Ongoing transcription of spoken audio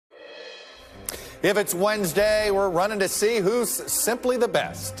If it's Wednesday, we're running to see who's simply the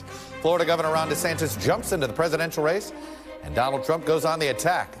best. Florida Governor Ron DeSantis jumps into the presidential race, and Donald Trump goes on the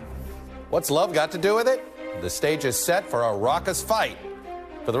attack. What's love got to do with it? The stage is set for a raucous fight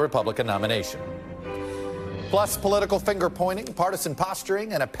for the Republican nomination. Plus, political finger-pointing, partisan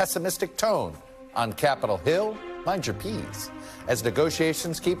posturing, and a pessimistic tone on Capitol Hill. Mind your P's, as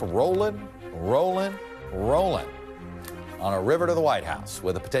negotiations keep rolling on a river to the White House,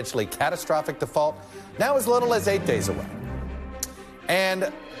 with a potentially catastrophic default now as little as 8 days away.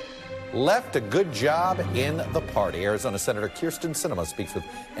 And left a good job in the party. Arizona Senator Kyrsten Sinema speaks with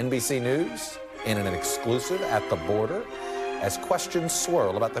NBC News in an exclusive at the border as questions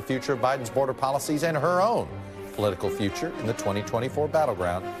swirl about the future of Biden's border policies and her own political future in the 2024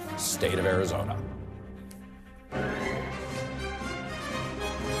 battleground state of Arizona.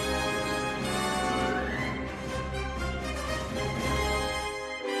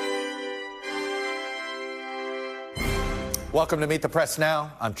 Welcome to Meet the Press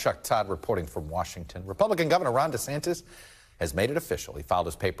Now. I'm Chuck Todd reporting from Washington. Republican Governor Ron DeSantis has made it official. He filed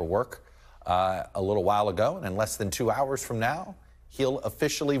his paperwork a little while ago, and in less than 2 hours from now, he'll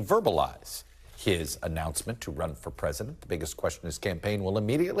officially verbalize his announcement to run for president. The biggest question his campaign will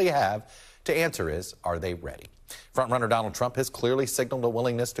immediately have to answer is, are they ready? Frontrunner Donald Trump has clearly signaled a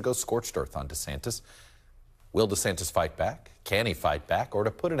willingness to go scorched earth on DeSantis. Will DeSantis fight back? Can he fight back? Or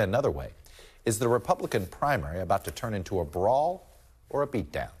to put it another way, is the Republican primary about to turn into a brawl or a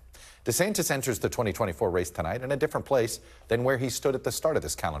beatdown? DeSantis enters the 2024 race tonight in a different place than where he stood at the start of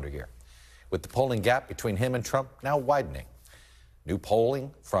this calendar year, with the polling gap between him and Trump now widening. New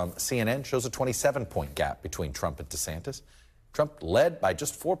polling from CNN shows a 27-point gap between Trump and DeSantis. Trump led by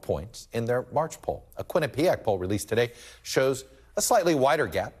just 4 points in their March poll. A Quinnipiac poll released today shows a slightly wider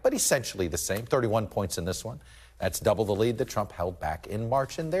gap, but essentially the same, 31 points in this one. That's double the lead that Trump held back in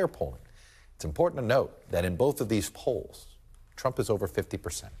March in their polling. It's important to note that in both of these polls, Trump is over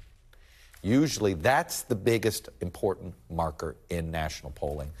 50%. Usually that's the biggest important marker in national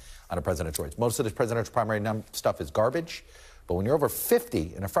polling on a presidential race. Most of the presidential primary stuff is garbage, but when you're over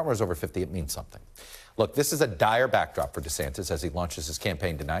 50 and a frontrunner is over 50, it means something. Look, this is a dire backdrop for DeSantis as he launches his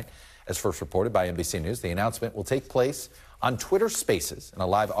campaign tonight. As first reported by NBC News, the announcement will take place on Twitter Spaces in a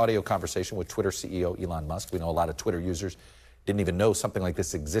live audio conversation with Twitter CEO Elon Musk. We know a lot of Twitter users didn't even know something like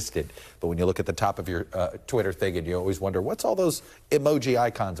this existed. But when you look at the top of your Twitter thing, and you always wonder, what's all those emoji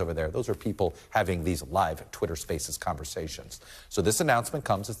icons over there? Those are people having these live Twitter Spaces conversations. So this announcement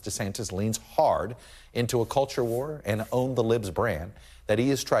comes as DeSantis leans hard into a culture war and Own the Libs brand that he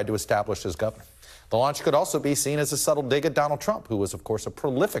has tried to establish as governor. The launch could also be seen as a subtle dig at Donald Trump, who was, of course, a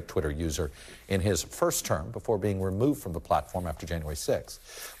prolific Twitter user in his first term before being removed from the platform after January 6th.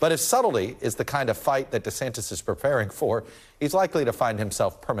 But if subtlety is the kind of fight that DeSantis is preparing for, he's likely to find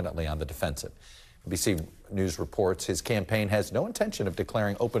himself permanently on the defensive. NBC News reports his campaign has no intention of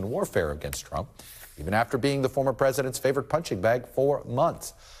declaring open warfare against Trump, even after being the former president's favorite punching bag for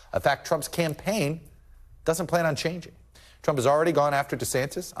months. A fact Trump's campaign doesn't plan on changing. Trump has already gone after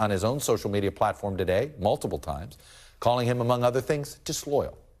DeSantis on his own social media platform today, multiple times, calling him, among other things,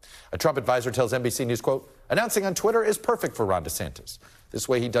 disloyal. A Trump advisor tells NBC News, quote, announcing on Twitter is perfect for Ron DeSantis. This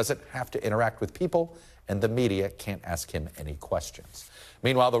way he doesn't have to interact with people and the media can't ask him any questions.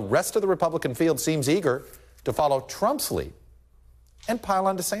 Meanwhile, the rest of the Republican field seems eager to follow Trump's lead and pile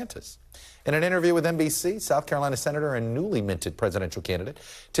on DeSantis. In an interview with NBC, South Carolina Senator and newly minted presidential candidate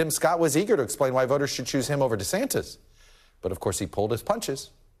Tim Scott was eager to explain why voters should choose him over DeSantis. But, of course, he pulled his punches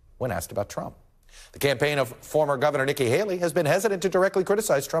when asked about Trump. The campaign of former Governor Nikki Haley has been hesitant to directly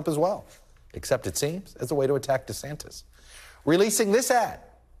criticize Trump as well, except it seems as a way to attack DeSantis, releasing this ad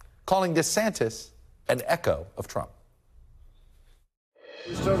calling DeSantis an echo of Trump.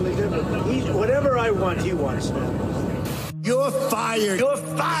 It's totally different. Whatever I want, he wants now. You're fired. You're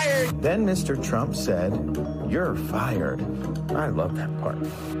fired. Then Mr. Trump said, you're fired. I love that part.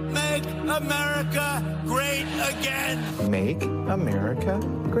 Make America great again. Make America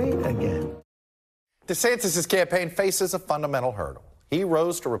great again. DeSantis' campaign faces a fundamental hurdle. He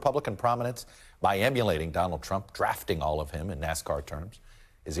rose to Republican prominence by emulating Donald Trump, drafting all of him in NASCAR terms.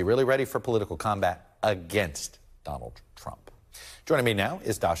 Is he really ready for political combat against Donald Trump? Joining me now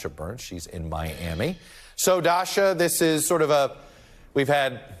is Dasha Burns. She's in Miami. So, Dasha, this is sort of we've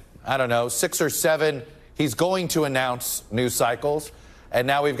had, I don't know, 6 or 7, he's going to announce news cycles. And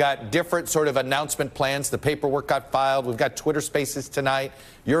now we've got different sort of announcement plans. The paperwork got filed. We've got Twitter Spaces tonight.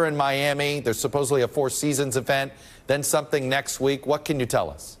 You're in Miami. There's supposedly a Four Seasons event, then something next week. What can you tell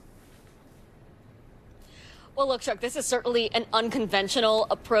us? Well, look, Chuck, this is certainly an unconventional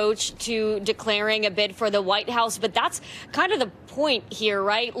approach to declaring a bid for the White House, but that's kind of the point here,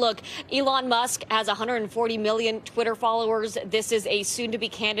 right? Look, Elon Musk has 140 million Twitter followers. This is a soon-to-be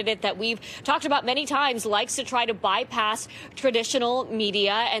candidate that we've talked about many times, likes to try to bypass traditional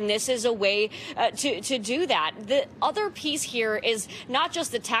media, and this is a way to do that. The other piece here is not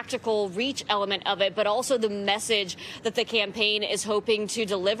just the tactical reach element of it, but also the message that the campaign is hoping to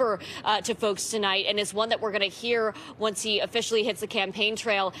deliver to folks tonight, and it's one that we're going to hear once he officially hits the campaign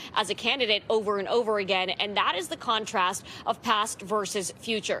trail as a candidate over and over again, and that is the contrast of past versus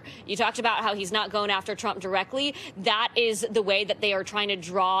future. You talked about how he's not going after Trump directly. That is the way that they are trying to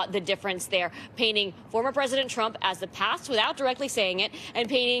draw the difference there, painting former President Trump as the past without directly saying it, and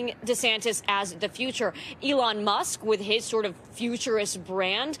painting DeSantis as the future. Elon Musk, with his sort of futurist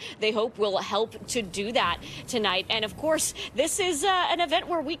brand, they hope will help to do that tonight. And of course, this is an event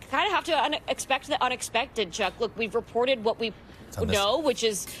where we kind of have to expect the unexpected, Chuck. Look, we've reported what we know, which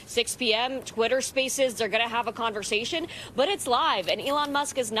is 6 p.m. Twitter Spaces. They're going to have a conversation, but it's live. And Elon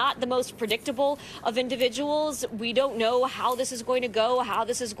Musk is not the most predictable of individuals. We don't know how this is going to go, how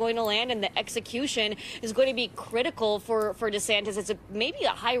this is going to land, and the execution is going to be critical for DeSantis. It's maybe a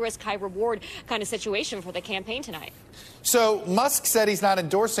high risk, high reward kind of situation for the campaign tonight. So Musk said he's not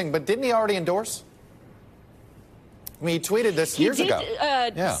endorsing, but didn't he already endorse? I mean, he tweeted this years ago.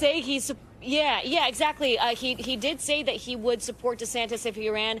 Say he's. Yeah, exactly. He did say that he would support DeSantis if he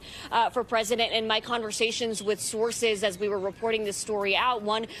ran for president. And my conversations with sources as we were reporting this story out,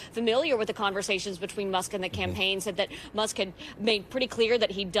 one familiar with the conversations between Musk and the campaign, said that Musk had made pretty clear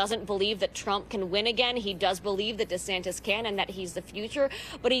that he doesn't believe that Trump can win again. He does believe that DeSantis can and that he's the future.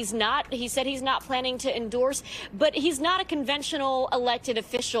 But he's not. He said he's not planning to endorse. But he's not a conventional elected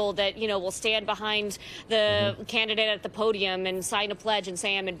official that, will stand behind the candidate at the podium and sign a pledge and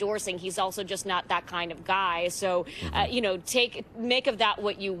say I'm endorsing. He's also just not that kind of guy. So, make of that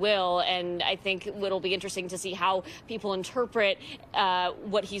what you will. And I think it'll be interesting to see how people interpret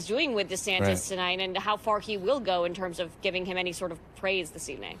what he's doing with DeSantis tonight and how far he will go in terms of giving him any sort of praise this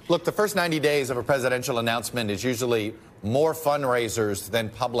evening. Look, the first 90 days of a presidential announcement is usually more fundraisers than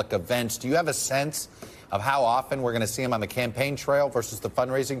public events. Do you have a sense of how often we're going to see him on the campaign trail versus the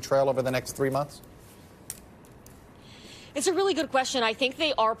fundraising trail over the next 3 months? It's a really good question. I think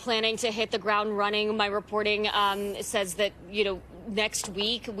they are planning to hit the ground running. My reporting says that, next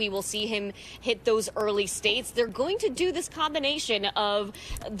week we will see him hit those early states. They're going to do this combination of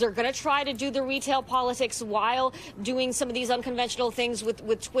they're going to try to do the retail politics while doing some of these unconventional things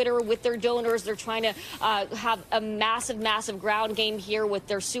with Twitter, with their donors. They're trying to have a massive ground game here with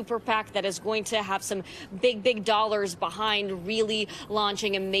their super PAC that is going to have some big dollars behind really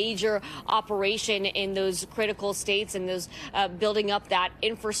launching a major operation in those critical states and those building up that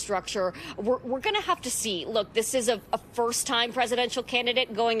infrastructure. We're going to have to see. Look, this is a first-time presidential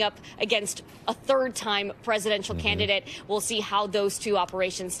candidate going up against a third-time presidential candidate. We'll see how those two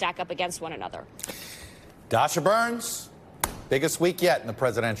operations stack up against one another. Dasha Burns, biggest week yet in the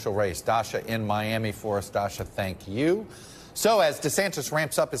presidential race. Dasha in Miami for us. Dasha, thank you. So as DeSantis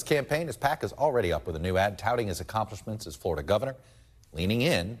ramps up his campaign, his PAC is already up with a new ad touting his accomplishments as Florida governor, leaning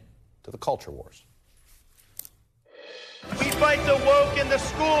in to the culture wars. We fight the woke in the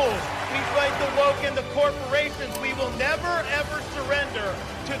schools. We fight the woke in the corporations. We will never, ever surrender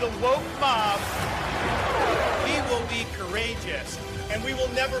to the woke mob. We will be courageous, and we will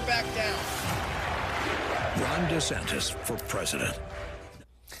never back down. Ron DeSantis for president.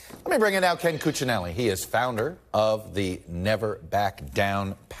 Let me bring in now Ken Cuccinelli. He is founder of the Never Back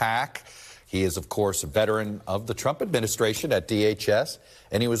Down PAC. He is, of course, a veteran of the Trump administration at DHS,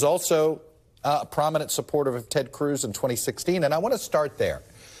 and he was also a prominent supporter of Ted Cruz in 2016. And I want to start there.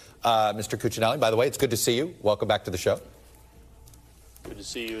 Mr. Cuccinelli, by the way, it's good to see you. Welcome back to the show. Good to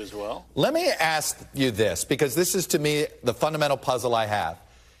see you as well. Let me ask you this, because this is, to me, the fundamental puzzle I have,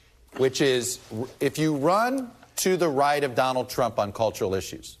 which is if you run to the right of Donald Trump on cultural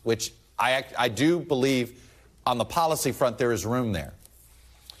issues, which I do believe on the policy front there is room there,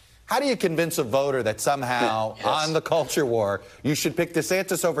 how do you convince a voter that somehow on the culture war you should pick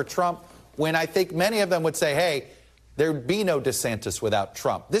DeSantis over Trump, when I think many of them would say, hey, there'd be no DeSantis without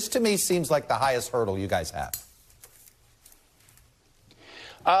Trump? This, to me, seems like the highest hurdle you guys have.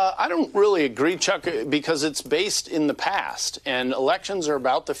 I don't really agree, Chuck, because it's based in the past, and elections are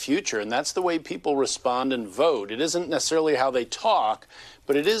about the future, and that's the way people respond and vote. It isn't necessarily how they talk,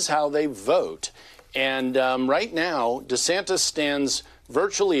 but it is how they vote. And right now, DeSantis stands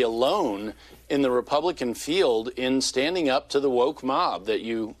virtually alone in the Republican field in standing up to the woke mob that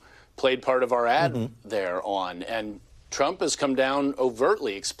you played part of our ad there on. And Trump has come down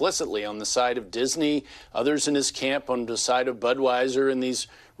overtly, explicitly on the side of Disney, others in his camp on the side of Budweiser in these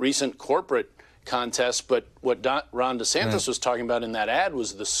recent corporate contests. But what Ron DeSantis was talking about in that ad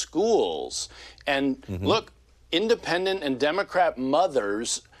was the schools. And look, independent and Democrat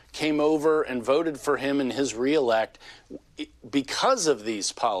mothers came over and voted for him in his reelect because of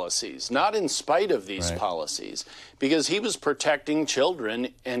these policies, not in spite of these policies, because he was protecting children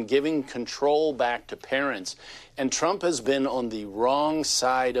and giving control back to parents. And Trump has been on the wrong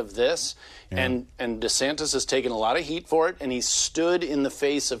side of this, and DeSantis has taken a lot of heat for it, and he stood in the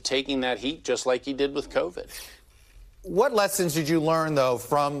face of taking that heat just like he did with COVID. What lessons did you learn, though,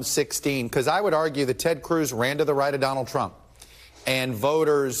 from 16? Because I would argue that Ted Cruz ran to the right of Donald Trump, and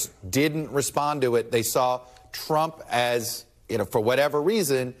voters didn't respond to it. They saw Trump as, for whatever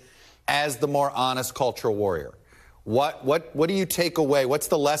reason, as the more honest cultural warrior. What do you take away? What's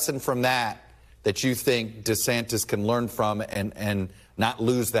the lesson from that you think DeSantis can learn from and not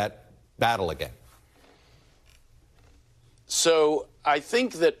lose that battle again? So I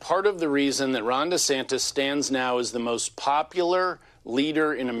think that part of the reason that Ron DeSantis stands now as the most popular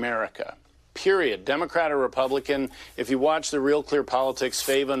leader in America, period, Democrat or Republican, if you watch the Real Clear Politics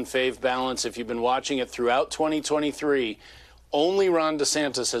fave-unfave balance, if you've been watching it throughout 2023, only Ron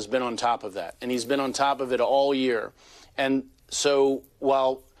DeSantis has been on top of that, and he's been on top of it all year. And so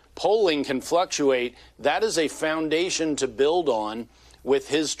while polling can fluctuate, that is a foundation to build on with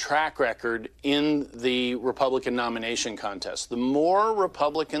his track record in the Republican nomination contest. The more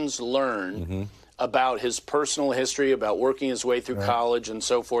Republicans learn about his personal history, about working his way through college and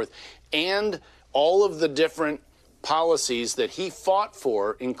so forth, and all of the different policies that he fought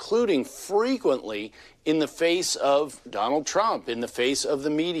for, including frequently in the face of Donald Trump, in the face of the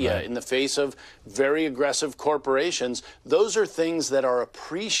media, in the face of very aggressive corporations, those are things that are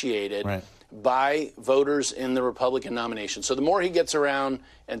appreciated by voters in the Republican nomination. So the more he gets around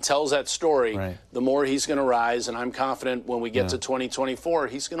and tells that story, the more he's going to rise. And I'm confident when we get to 2024,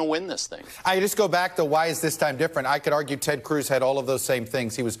 he's going to win this thing. I just go back to why is this time different? I could argue Ted Cruz had all of those same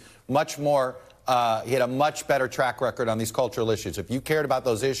things. He was much more, he had a much better track record on these cultural issues. If you cared about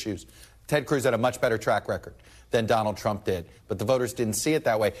those issues, Ted Cruz had a much better track record than Donald Trump did. But the voters didn't see it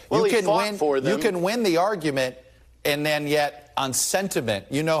that way. Well, you he fought for them. You can win the argument, and then yet on sentiment,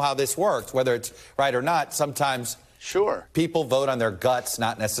 you know how this works, whether it's right or not. Sometimes people vote on their guts,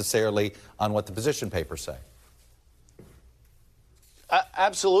 not necessarily on what the position papers say.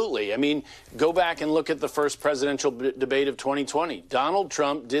 Absolutely. I mean, go back and look at the first presidential debate of 2020. Donald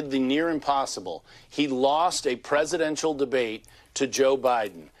Trump did the near impossible. He lost a presidential debate to Joe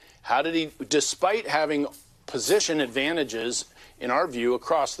Biden. How did he, despite having position advantages, in our view,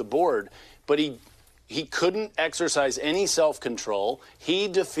 across the board, but he couldn't exercise any self-control. He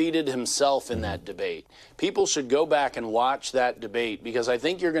defeated himself in that debate. People should go back and watch that debate, because I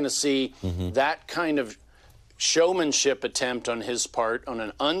think you're going to see that kind of showmanship attempt on his part on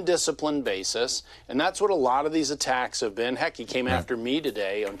an undisciplined basis. And that's what a lot of these attacks have been. Heck, he came after me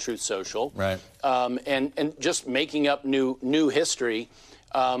today on Truth Social. And just making up new history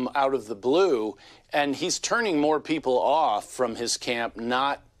out of the blue. And he's turning more people off from his camp,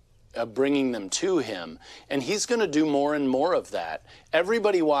 not bringing them to him. And he's going to do more and more of that.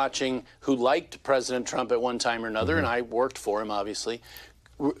 Everybody watching who liked President Trump at one time or another, and I worked for him, obviously,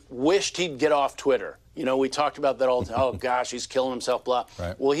 wished he'd get off Twitter. You know, we talked about that all the time. Oh, gosh, he's killing himself, blah.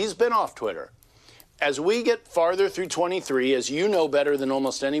 Well, he's been off Twitter. As we get farther through 23, as you know better than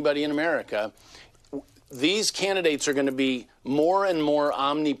almost anybody in America, these candidates are going to be more and more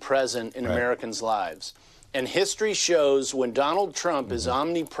omnipresent in Americans' lives. And history shows when Donald Trump is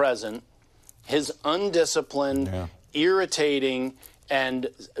omnipresent, his undisciplined, irritating, and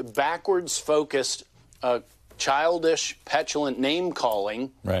backwards-focused, childish, petulant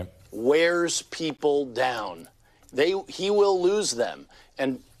name-calling wears people down. He will lose them.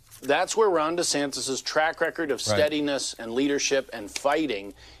 And that's where Ron DeSantis' track record of steadiness and leadership and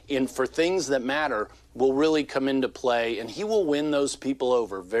fighting for things that matter will really come into play, and he will win those people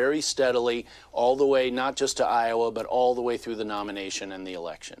over very steadily all the way, not just to Iowa, but all the way through the nomination and the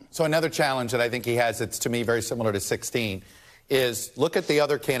election. So another challenge that I think he has that's, to me, very similar to 16 is look at the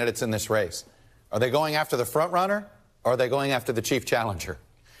other candidates in this race. Are they going after the front runner, or are they going after the chief challenger?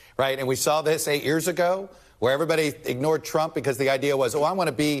 Right? And we saw this 8 years ago where everybody ignored Trump because the idea was, oh, I want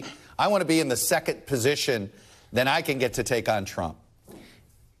to be in the second position, then I can get to take on Trump.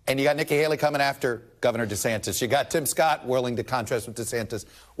 And you got Nikki Haley coming after Governor DeSantis. You got Tim Scott willing to contrast with DeSantis.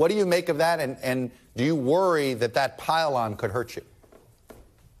 What do you make of that? And do you worry that that pile-on could hurt you?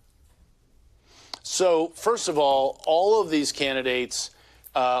 So, first of all of these candidates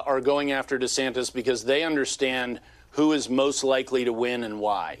are going after DeSantis because they understand who is most likely to win and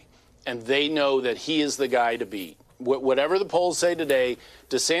why. And they know that he is the guy to beat. Whatever the polls say today,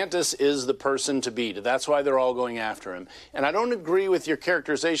 DeSantis is the person to beat. That's why they're all going after him. And I don't agree with your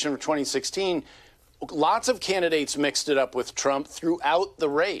characterization of 2016. Lots of candidates mixed it up with Trump throughout the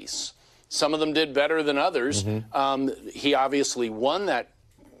race. Some of them did better than others. He obviously won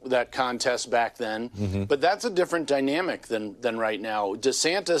that contest back then, but that's a different dynamic than right now.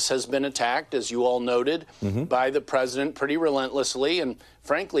 DeSantis has been attacked, as you all noted, by the president pretty relentlessly and,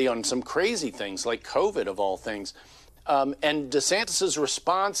 frankly, on some crazy things like COVID, of all things. And DeSantis's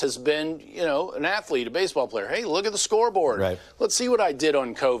response has been, you know, an athlete, a baseball player. Hey, look at the scoreboard. Right. Let's see what I did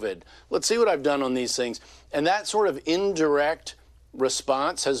on COVID. Let's see what I've done on these things. And that sort of indirect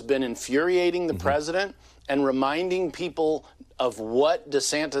response has been infuriating the president and reminding people of what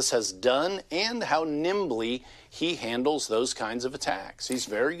DeSantis has done and how nimbly he handles those kinds of attacks. He's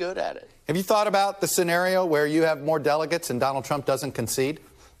very good at it. Have you thought about the scenario where you have more delegates and Donald Trump doesn't concede?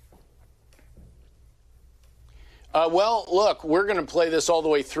 Well, look, we're going to play this all the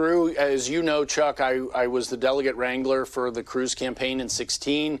way through. As you know, Chuck, I was the delegate wrangler for the Cruz campaign in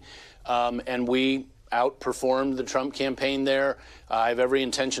 2016, and we outperformed the Trump campaign there. I have every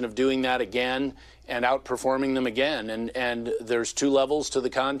intention of doing that again and outperforming them again. And there's two levels to the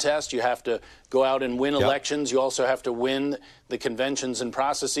contest. You have to go out and win elections. You also have to win the conventions and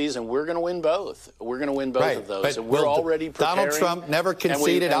processes, and we're going to win both. We're going to win both of those. And we're already preparing. Donald Trump never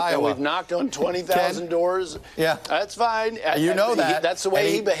conceded Iowa. And we've knocked on 20,000 doors. Yeah. That's fine. You know that. That's the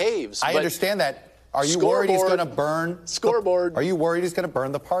way he behaves. I understand that. Are you worried he's going to burn scoreboard? Are you worried he's going to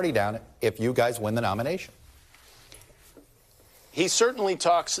burn the party down if you guys win the nomination? He certainly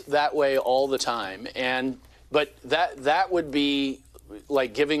talks that way all the time, but that would be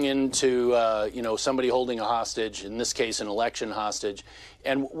like giving in to somebody holding a hostage, in this case an election hostage,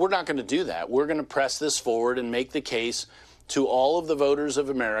 and we're not going to do that. We're going to press this forward and make the case to all of the voters of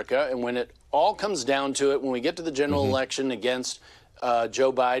America, and when it all comes down to it, when we get to the general election against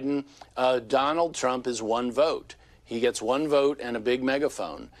Joe Biden, Donald Trump is one vote. He gets one vote and a big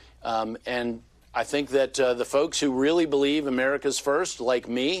megaphone, and I think that the folks who really believe America's first, like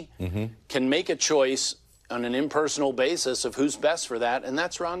me, can make a choice on an impersonal basis of who's best for that, and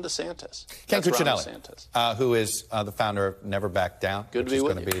that's Ron DeSantis. Ken Cuccinelli, who is the founder of Never Back Down, Good to be with you.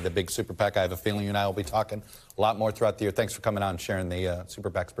 Which is going to be the big super PAC. I have a feeling you and I will be talking a lot more throughout the year. Thanks for coming on and sharing the super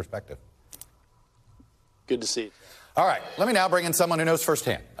PAC's perspective. Good to see you. All right, let me now bring in someone who knows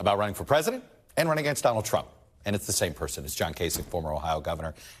firsthand about running for president and running against Donald Trump. And it's the same person. It's John Kasich, former Ohio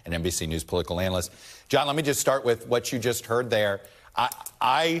governor and NBC News political analyst. John, let me just start with what you just heard there.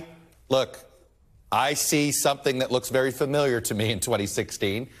 I see something that looks very familiar to me in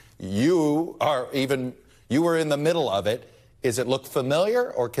 2016. You were in the middle of it. Is it look familiar,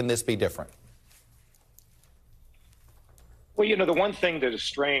 or can this be different? Well, you know, the one thing that is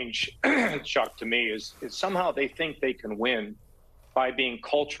strange, Chuck, to me is somehow they think they can win by being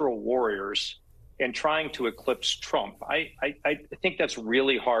cultural warriors and trying to eclipse Trump. I think that's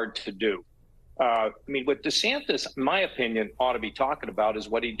really hard to do. I mean, what DeSantis, in my opinion, ought to be talking about is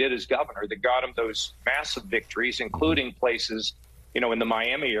what he did as governor that got him those massive victories, including places, you know, in the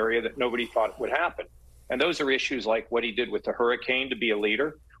Miami area that nobody thought would happen. And those are issues like what he did with the hurricane to be a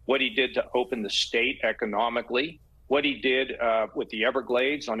leader, what he did to open the state economically, what he did with the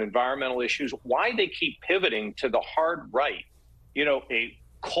Everglades on environmental issues, why they keep pivoting to the hard right, you know, a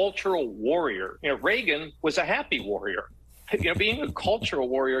cultural warrior. You know, Reagan was a happy warrior. You know, being a cultural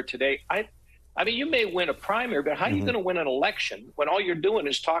warrior today, I mean, you may win a primary, but how are you going to win an election when all you're doing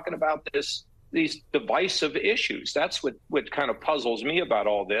is talking about these divisive issues? That's what kind of puzzles me about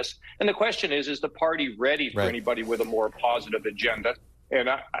all this. And the question is the party ready for anybody with a more positive agenda? And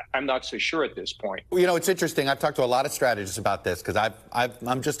I'm not so sure at this point. Well, you know, it's interesting. I've talked to a lot of strategists about this because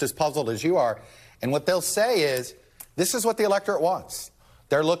I'm just as puzzled as you are. And what they'll say is, this is what the electorate wants.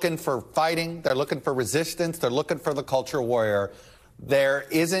 They're looking for fighting. They're looking for resistance. They're looking for the culture warrior. There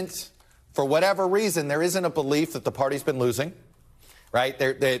isn't, for whatever reason, there isn't a belief that the party's been losing, right?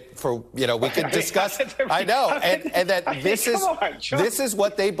 We can discuss. I know, and that this is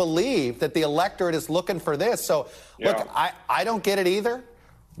what they believe, that the electorate is looking for this. So, look, I don't get it either.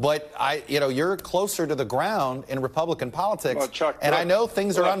 But you're closer to the ground in Republican politics, well, Chuck, and I know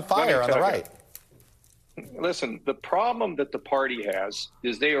things are on fire on the right. Listen, the problem that the party has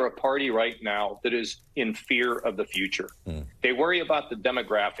is they are a party right now that is in fear of the future. They worry about the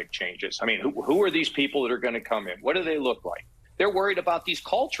demographic changes. I mean, who are these people that are going to come in? What do they look like? They're worried about these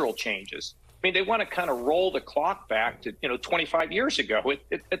cultural changes. I mean, they want to kind of roll the clock back to, 25 years ago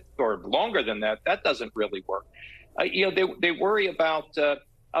or longer than that. That doesn't really work. They worry about,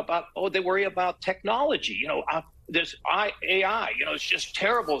 they worry about technology. This AI, it's just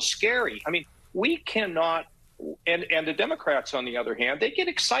terrible, scary. I mean, we cannot. And the Democrats, on the other hand, they get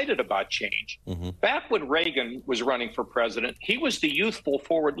excited about change. Back when Reagan was running for president, he was the youthful,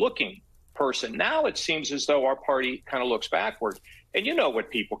 forward-looking person. Now it seems as though our party kind of looks backward. And you know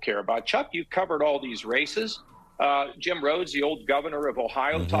what people care about, Chuck. You covered all these races. Jim Rhodes, the old governor of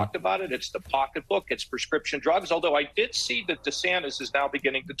Ohio, talked about it. It's the pocketbook. It's prescription drugs. Although I did see that DeSantis is now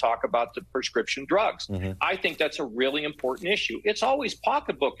beginning to talk about the prescription drugs. I think that's a really important issue. It's always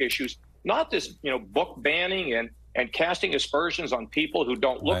pocketbook issues, not this, book banning and casting aspersions on people who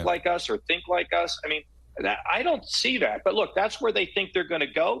don't look like us or think like us. I mean, I don't see that. But look, that's where they think they're going to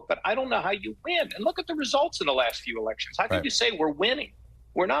go. But I don't know how you win. And look at the results in the last few elections. How can you say we're winning?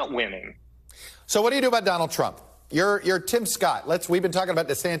 We're not winning. So what do you do about Donald Trump? You're Tim Scott. We've been talking about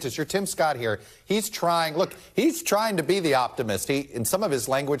DeSantis. You're Tim Scott here. He's trying to be the optimist. In some of his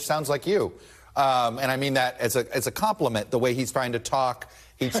language sounds like you. And I mean that as a compliment, the way he's trying to talk.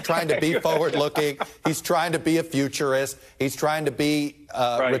 He's trying to be forward-looking. He's trying to be a futurist. He's trying to be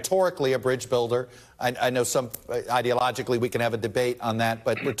rhetorically a bridge builder. I know ideologically we can have a debate on that,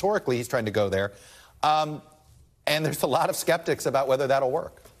 but rhetorically he's trying to go there. And there's a lot of skeptics about whether that'll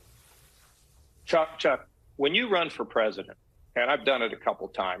work. Chuck, when you run for president, and I've done it a couple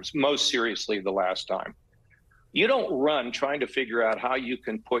times, most seriously the last time, you don't run trying to figure out how you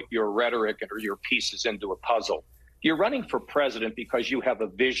can put your rhetoric or your pieces into a puzzle. You're running for president because you have a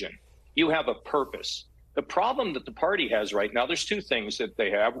vision. You have a purpose. The problem that the party has right now, there's two things that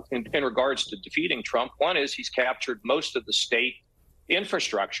they have in regards to defeating Trump. One is he's captured most of the state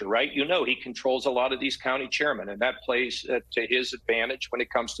infrastructure, right? He controls a lot of these county chairmen, and that plays to his advantage when it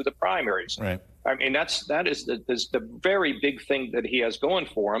comes to the primaries. Right. I mean, that is the very big thing that he has going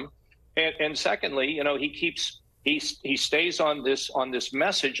for him. And secondly, he stays on this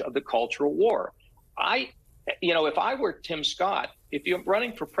message of the cultural war. If I were Tim Scott, if you're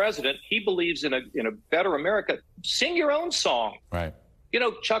running for president, he believes in a better America. Sing your own song. Right.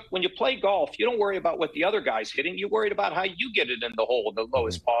 Chuck, when you play golf, you don't worry about what the other guy's hitting. You're worried about how you get it in the hole, the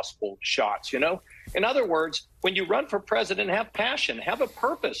lowest possible shots, In other words, when you run for president, have passion, have a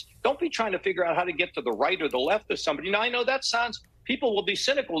purpose. Don't be trying to figure out how to get to the right or the left of somebody. Now, I know people will be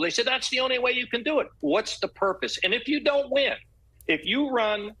cynical. They say that's the only way you can do it. What's the purpose? And if you don't win, if you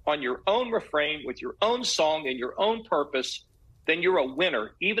run on your own refrain with your own song and your own purpose, then you're a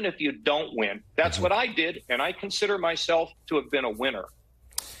winner, even if you don't win. That's what I did, and I consider myself to have been a winner.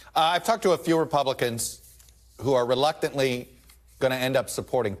 I've talked to a few Republicans who are reluctantly going to end up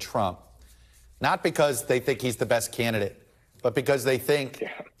supporting Trump, not because they think he's the best candidate, but because they think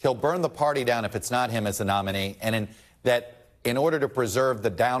he'll burn the party down if it's not him as the nominee, and in order to preserve the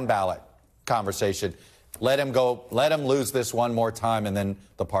down ballot conversation, let him lose this one more time, and then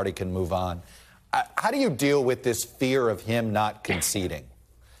the party can move on. How do you deal with this fear of him not conceding?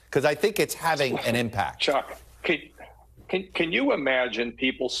 Because I think it's having an impact. Chuck, can you imagine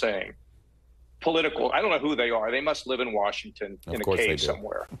people saying, I don't know who they are. They must live in Washington in a cave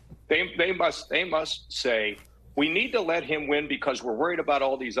somewhere. They must say, we need to let him win because we're worried about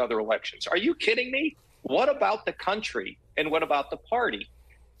all these other elections. Are you kidding me? What about the country and what about the party?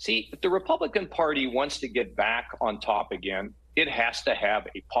 See, if the Republican Party wants to get back on top again, it has to have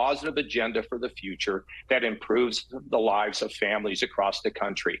a positive agenda for the future that improves the lives of families across the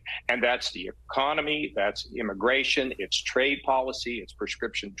country. And that's the economy, that's immigration, it's trade policy, it's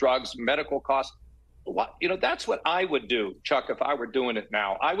prescription drugs, medical costs. That's what I would do, Chuck, if I were doing it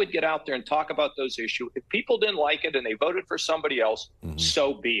now. I would get out there and talk about those issues. If people didn't like it and they voted for somebody else,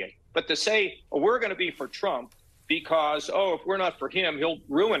 so be it. But to say, we're going to be for Trump because, if we're not for him, he'll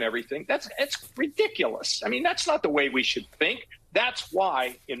ruin everything, it's ridiculous. I mean, that's not the way we should think. That's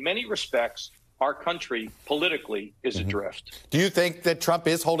why, in many respects, our country politically is adrift. Do you think that Trump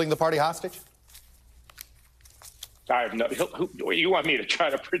is holding the party hostage? I have no. You want me to try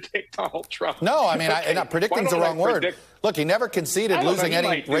to predict Donald Trump? No, I mean, predicting's the wrong word. Look, he never conceded losing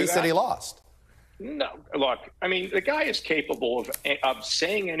any race that he lost. No, look, I mean, the guy is capable of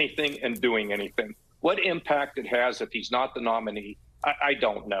saying anything and doing anything. What impact it has if he's not the nominee, I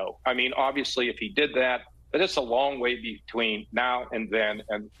don't know. I mean, obviously, if he did that, but it's a long way between now and then,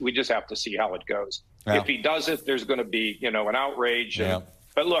 and we just have to see how it goes. Yeah. If he does it, there's going to be, an outrage.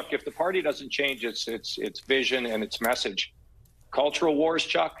 But look, if the party doesn't change its vision and its message, cultural wars,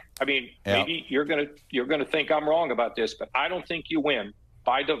 Chuck. I mean, maybe you're gonna think I'm wrong about this, but I don't think you win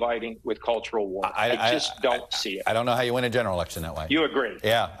by dividing with cultural war. I just don't see it. I don't know how you win a general election that way. You agree?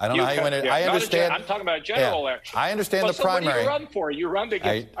 Yeah, I don't know how you win it. I understand. I'm talking about a general election. I understand the primary. What do you run for? You run to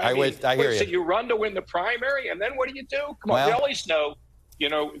get. I hear you. So you run to win the primary, and then what do you do? Come on, we always know You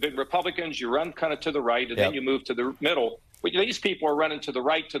know, the Republicans, you run kind of to the right, and then you move to the middle. But these people are running to the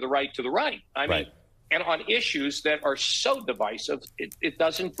right, to the right, to the right. I mean, and on issues that are so divisive, it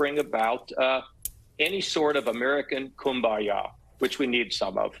doesn't bring about any sort of American kumbaya, which we need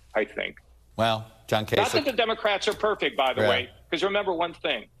some of, I think. Well, John Kasich. Not that the Democrats are perfect, by the way, because remember one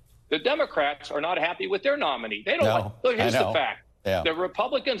thing. The Democrats are not happy with their nominee. They don't like, look, here's the fact. Yeah. The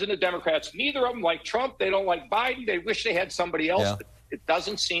Republicans and the Democrats, neither of them like Trump. They don't like Biden. They wish they had somebody else. Yeah. It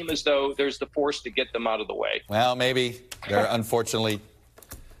doesn't seem as though there's the force to get them out of the way. Well, maybe. They're unfortunately,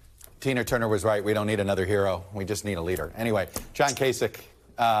 Tina Turner was right. We don't need another hero. We just need a leader. Anyway, John Kasich,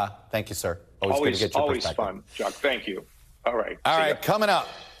 thank you, sir. Always good to get your perspective. Always fun, Chuck. Thank you. All right. All right, coming up,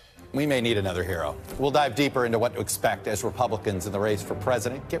 we may need another hero. We'll dive deeper into what to expect as Republicans in the race for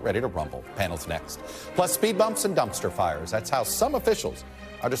president get ready to rumble. Panels next. Plus, speed bumps and dumpster fires. That's how some officials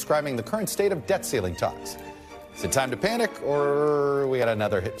are describing the current state of debt ceiling talks. Is it time to panic, or we got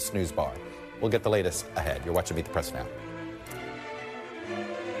another hit snooze bar? We'll get the latest ahead. You're watching Meet the Press Now.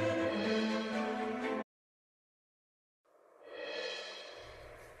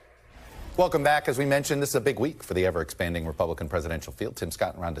 Welcome back. As we mentioned, this is a big week for the ever-expanding Republican presidential field. Tim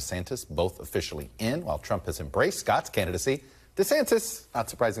Scott and Ron DeSantis both officially in, while Trump has embraced Scott's candidacy. DeSantis, not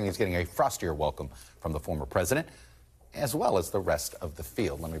surprisingly, is getting a frostier welcome from the former president, as well as the rest of the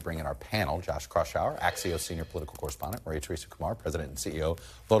field. Let me bring in our panel. Josh Kraushaar, Axios senior political correspondent, Maria Teresa Kumar, president and CEO,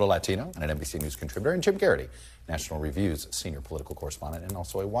 Voto Latino, and an NBC News contributor, and Jim Garrity, National Review's senior political correspondent and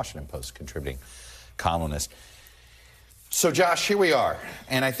also a Washington Post contributing columnist. So, Josh, here we are.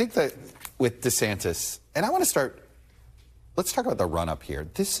 And I think that with DeSantis, and I want to start, let's talk about the run-up here.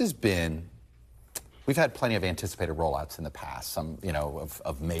 This has been, we've had plenty of anticipated rollouts in the past, some, you know,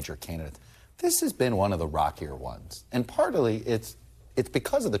 of major candidates. This has been one of the rockier ones. And partly it's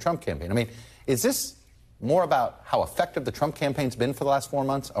because of the Trump campaign. I mean, is this more about how effective the Trump campaign's been for the last 4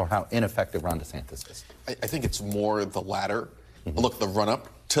 months or how ineffective Ron DeSantis is? I think it's more the latter. Look, the run-up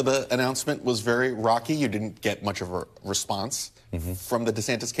to the announcement was very rocky. You didn't get much of a response from the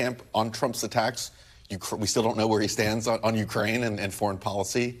DeSantis camp on Trump's attacks. We still don't know where he stands on Ukraine and foreign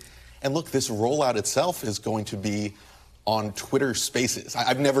policy. And look, this rollout itself is going to be on Twitter Spaces.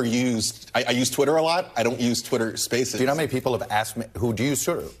 I've never used, I use Twitter a lot. I don't use Twitter Spaces. Do you know how many people have asked me, who do you use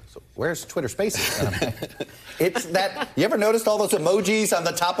Twitter? So where's Twitter Spaces? It's that, you ever noticed all those emojis on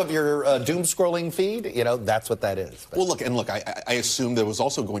the top of your doom scrolling feed? You know, that's what that is. But. Well, look, I assume there was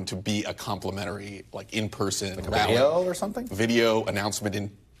also going to be a complimentary, like in-person like a video or something? Video announcement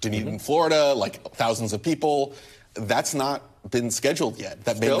in Dunedin, Florida, like thousands of people. That's not been scheduled yet.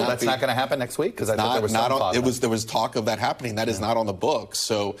 That Still, that's not going to happen next week? Because I thought there was some thought there was talk of that happening. That is not on the books.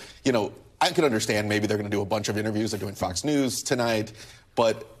 So, you know, I could understand maybe they're going to do a bunch of interviews. They're doing Fox News tonight.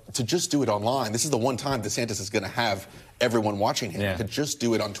 But to just do it online, this is the one time DeSantis is going to have everyone watching him. Yeah. To just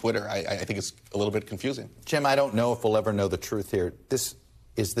do it on Twitter, I think it's a little bit confusing. Jim, I don't know if we'll ever know the truth here.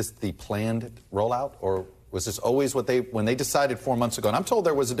 Is this the planned rollout, or was this always what when they decided 4 months ago? And I'm told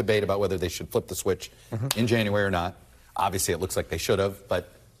there was a debate about whether they should flip the switch in January or not. Obviously, it looks like they should have, but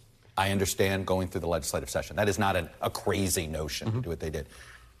I understand going through the legislative session. That is not a crazy notion to do what they did.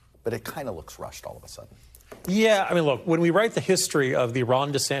 But it kind of looks rushed all of a sudden. Yeah, I mean, look, when we write the history of the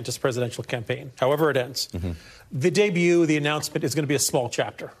Ron DeSantis presidential campaign, however it ends, the debut, the announcement is going to be a small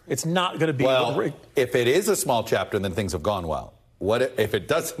chapter. It's not going to be... Well, if it is a small chapter, then things have gone well. What if it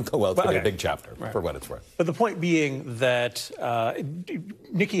doesn't go well? It's going to be a big chapter, for what it's worth. But the point being that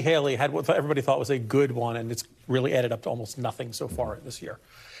Nikki Haley had what everybody thought was a good one, and it's really added up to almost nothing so far this year.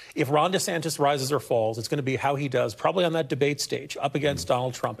 If Ron DeSantis rises or falls, it's going to be how he does, probably on that debate stage, up against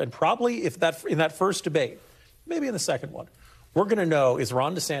Donald Trump. And probably in that first debate, maybe in the second one, we're going to know, is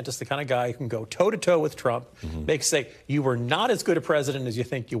Ron DeSantis the kind of guy who can go toe-to-toe with Trump, say, you were not as good a president as you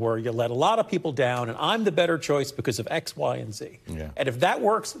think you were, you let a lot of people down, and I'm the better choice because of X, Y, and Z. Yeah. And if that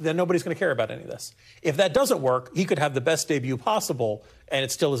works, then nobody's going to care about any of this. If that doesn't work, he could have the best debut possible, and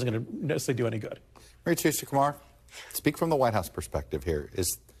it still isn't going to necessarily do any good. Maria Teresa Kumar, speak from the White House perspective here.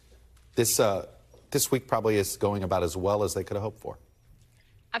 Is this week probably is going about as well as they could have hoped for?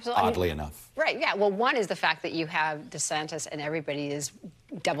 Absolutely. Oddly enough. Right, yeah. Well, one is the fact that you have DeSantis and everybody is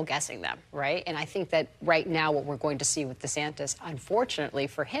double guessing them, right? And I think that right now what we're going to see with DeSantis, unfortunately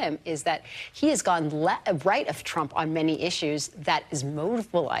for him, is that he has gone right of Trump on many issues that is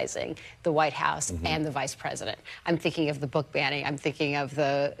mobilizing the White House and the vice president. I'm thinking of the book banning. I'm thinking of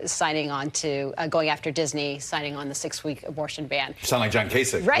the signing on to going after Disney, signing on the 6-week abortion ban. You sound like John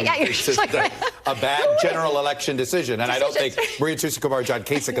Kasich. Right, yeah. It's just a bad general election decision. And I don't think Maria Teresa Kumar and John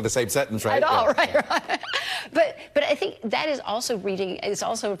Kasich are the same sentence, right? At all, right. But I think that is also reading, is it's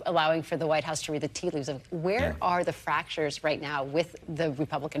also allowing for the White House to read the tea leaves of where are the fractures right now with the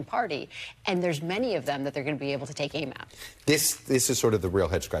Republican Party, and there's many of them that they're going to be able to take aim at. This is sort of the real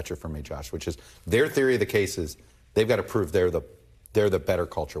head scratcher for me, Josh, which is their theory of the case is they've got to prove they're the better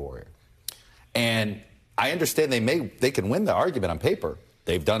culture warrior. And I understand they can win the argument on paper.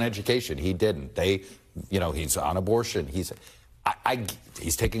 They've done education. He didn't. He's on abortion. He's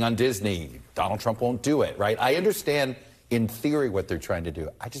taking on Disney. Donald Trump won't do it, right? I understand in theory what they're trying to do.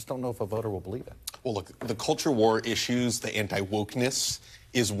 I just don't know if a voter will believe it. Well, look, the culture war issues, the anti-wokeness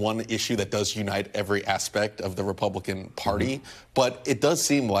is one issue that does unite every aspect of the Republican Party. But it does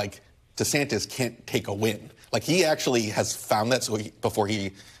seem like DeSantis can't take a win. Like, he actually has found that. So before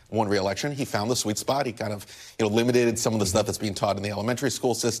he won re-election, he found the sweet spot. He kind of, limited some of the stuff that's being taught in the elementary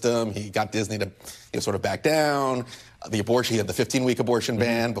school system. He got Disney to, sort of back down. The abortion, he had the 15-week abortion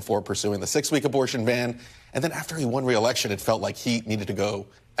ban before pursuing the 6-week abortion ban. And then after he won re-election, it felt like he needed to go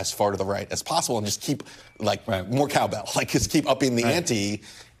as far to the right as possible and just keep, more cowbell, just keep upping the ante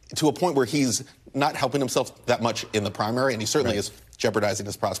to a point where he's not helping himself that much in the primary, and he certainly is jeopardizing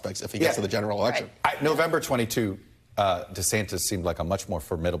his prospects if he gets to the general election. November 22, DeSantis seemed like a much more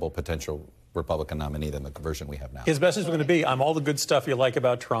formidable potential Republican nominee than the version we have now. His message is going to be, I'm all the good stuff you like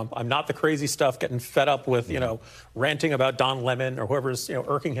about Trump. I'm not the crazy stuff getting fed up with, ranting about Don Lemon or whoever's,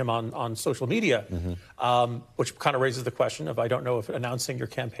 irking him on social media, which kind of raises the question of, I don't know if announcing your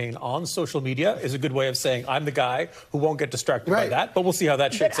campaign on social media is a good way of saying, I'm the guy who won't get distracted by that, but we'll see how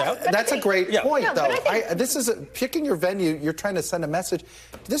that shakes out. That's a great point, though. This is picking your venue. You're trying to send a message.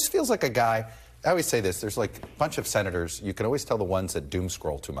 This feels like a guy. I always say this, there's like a bunch of senators, you can always tell the ones that doom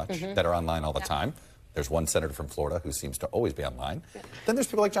scroll too much, that are online all the time. There's one senator from Florida who seems to always be online. Then there's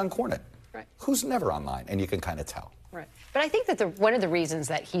people like John Cornyn, who's never online, and you can kind of tell. Right. But I think that one of the reasons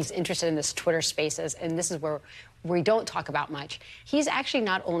that he's interested in this Twitter Spaces, and this is where we don't talk about much, he's actually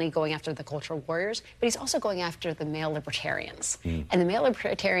not only going after the cultural warriors, but he's also going after the male libertarians. And the male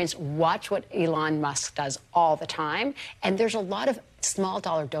libertarians watch what Elon Musk does all the time, and there's a lot of small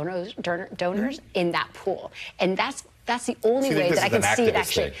dollar donors in that pool. And that's the only way that I can see it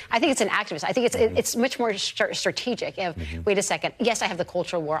actually. I think it's an activist. I think it's much more strategic. Wait a second. Yes, I have the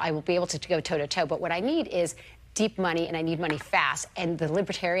cultural war. I will be able to go toe-to-toe. But what I need is deep money, and I need money fast. And the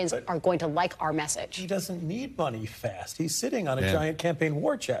libertarians are going to like our message. He doesn't need money fast. He's sitting on a giant campaign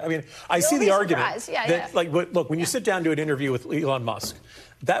war chest. I mean, I see the argument that, look, when you sit down to an interview with Elon Musk,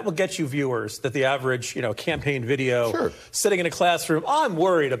 that will get you viewers that the average, campaign video sitting in a classroom, I'm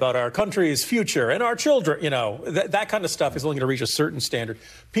worried about our country's future and our children, that kind of stuff is only going to reach a certain standard.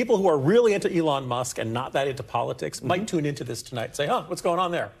 People who are really into Elon Musk and not that into politics might tune into this tonight and say, what's going on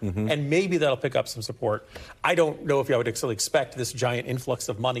there? And maybe that'll pick up some support. I don't know if I would expect this giant influx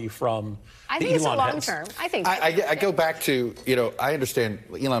of money from I think it's a long term. I go back to, I understand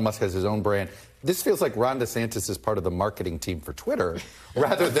Elon Musk has his own brand. This feels like Ron DeSantis is part of the marketing team for Twitter,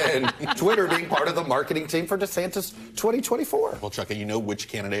 rather than Twitter being part of the marketing team for DeSantis 2024. Well, Chuck, you know which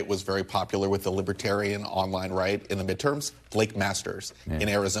candidate was very popular with the libertarian online right in the midterms? Blake Masters in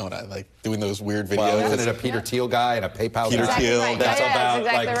Arizona, doing those weird videos. Well, isn't it a Peter Thiel guy and a PayPal Peter guy? Thiel. That's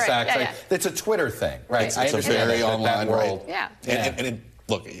about It's a Twitter thing, right? It's a very online world. And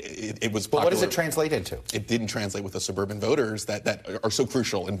look, it was popular. But what does it translate into? It didn't translate with the suburban voters that are so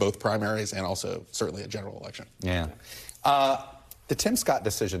crucial in both primaries and also certainly a general election. Yeah. The Tim Scott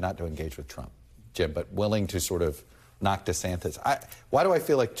decision not to engage with Trump, Jim, but willing to sort of knock DeSantis. Why do I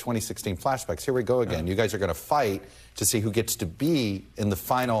feel like 2016 flashbacks? Here we go again. You guys are going to fight to see who gets to be in the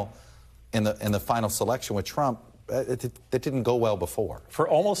final selection with Trump. That didn't go well before. For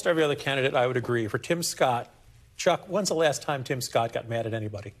almost every other candidate, I would agree. For Tim Scott, Chuck, when's the last time Tim Scott got mad at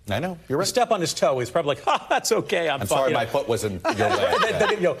anybody? I know. You're right. You step on his toe, he's probably like, that's okay. I'm fine. Sorry, my foot was in your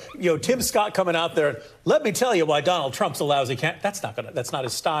way. Tim Scott coming out there, let me tell you why Donald Trump's a lousy candidate. That's not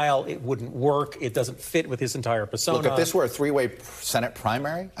his style. It wouldn't work. It doesn't fit with his entire persona. Look, if this were a three-way Senate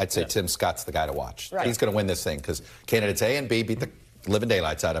primary, I'd say Tim Scott's the guy to watch. He's going to win this thing because candidates A and B beat the living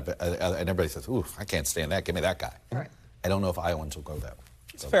daylights out of it, and everybody says, ooh, I can't stand that. Give me that guy. I don't know if Iowans will go that way.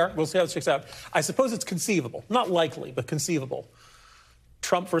 It's fair. We'll see how it shakes out. I suppose it's conceivable. Not likely, but conceivable.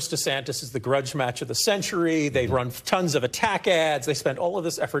 Trump versus DeSantis is the grudge match of the century. They run tons of attack ads. They spend all of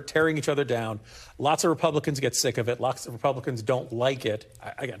this effort tearing each other down. Lots of Republicans get sick of it. Lots of Republicans don't like it.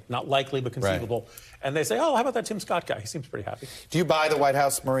 Again, not likely, but conceivable. And they say, how about that Tim Scott guy? He seems pretty happy. Do you buy the White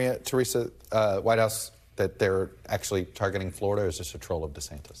House, Maria Teresa, White House, that they're actually targeting Florida, or is this a troll of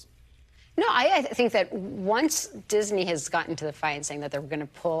DeSantis? No, I think that once Disney has gotten to the fight saying that they're going to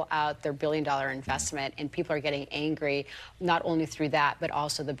pull out their billion-dollar investment, and people are getting angry, not only through that, but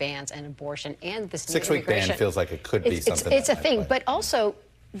also the bans and abortion and this 6-week ban feels like it could be something. It's a thing, but also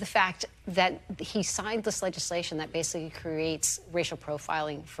the fact that he signed this legislation that basically creates racial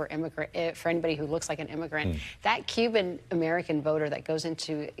profiling for anybody who looks like an immigrant. That Cuban-American voter that goes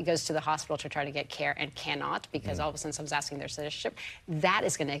to the hospital to try to get care and cannot because all of a sudden someone's asking their citizenship, that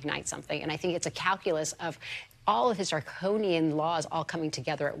is going to ignite something. And I think it's a calculus of all of his draconian laws all coming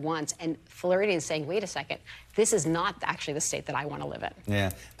together at once, and Floridian saying, wait a second, this is not actually the state that I want to live in. Yeah,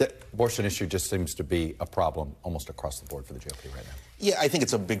 the abortion issue just seems to be a problem almost across the board for the GOP right now. Yeah, I think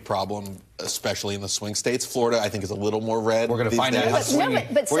it's a big problem, especially in the swing states. Florida, I think, is a little more red. We're going to find out.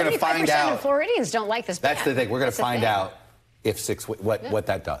 But 75% of Floridians don't like this ban. That's the thing. We're going to find out if what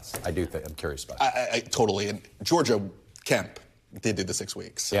that does. I do think I'm curious about it. I totally. And Georgia, Kemp did do the 6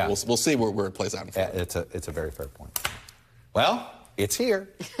 weeks. So we'll see where it plays out in Florida. It's a very fair point. Well, it's here.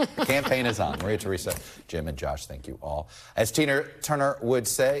 The campaign is on. Maria Teresa, Jim, and Josh, thank you all. As Tina Turner would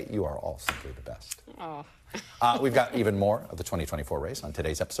say, you are all simply the best. Oh. We've got even more of the 2024 race on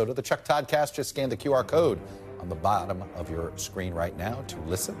today's episode of the Chuck Toddcast. Just scan the QR code on the bottom of your screen right now to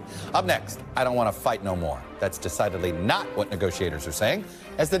listen. Up next, I don't want to fight no more. That's decidedly not what negotiators are saying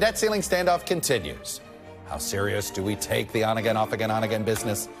as the debt ceiling standoff continues. How serious do we take the on-again, off-again, on-again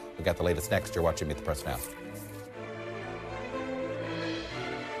business? We've got the latest next. You're watching Meet the Press Now.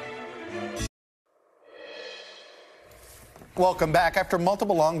 Welcome back. After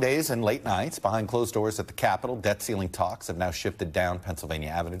multiple long days and late nights behind closed doors at the Capitol, debt ceiling talks have now shifted down Pennsylvania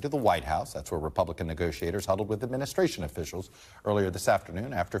Avenue to the White House. That's where Republican negotiators huddled with administration officials earlier this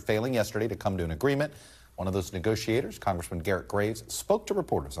afternoon after failing yesterday to come to an agreement. One of those negotiators, Congressman Garrett Graves, spoke to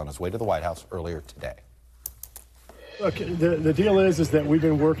reporters on his way to the White House earlier today. Look, the deal is that we've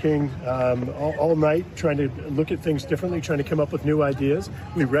been working all night trying to look at things differently, trying to come up with new ideas.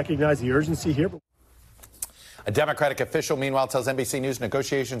 We recognize the urgency here. A Democratic official, meanwhile, tells NBC News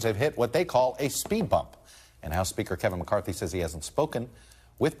negotiations have hit what they call a speed bump. And House Speaker Kevin McCarthy says he hasn't spoken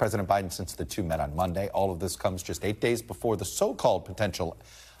with President Biden since the two met on Monday. All of this comes just 8 days before the so-called potential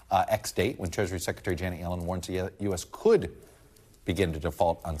X date, when Treasury Secretary Janet Yellen warns the U.S. could begin to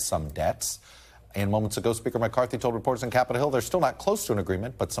default on some debts. And moments ago, Speaker McCarthy told reporters on Capitol Hill they're still not close to an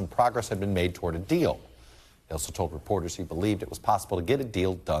agreement, but some progress had been made toward a deal. He also told reporters he believed it was possible to get a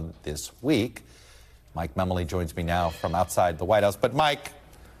deal done this week. Mike Memoli joins me now from outside the White House. But, Mike,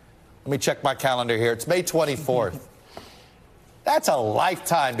 let me check my calendar here. It's May 24th. That's a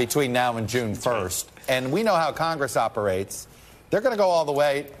lifetime between now and June 1st. And we know how Congress operates. They're going to go all the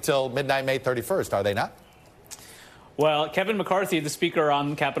way till midnight, May 31st, are they not? Well, Kevin McCarthy, the speaker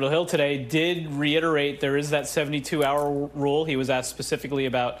on Capitol Hill today, did reiterate there is that 72-hour rule. He was asked specifically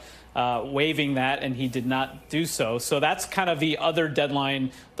about waiving that, and he did not do so. So that's kind of the other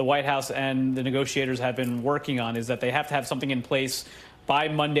deadline the White House and the negotiators have been working on, is that they have to have something in place by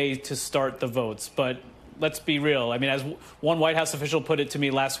Monday to start the votes. But let's be real. I mean, as one White House official put it to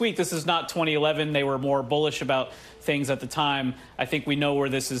me last week, this is not 2011. They were more bullish about things at the time. I think we know where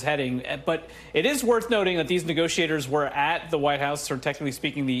this is heading. But it is worth noting that these negotiators were at the White House, or technically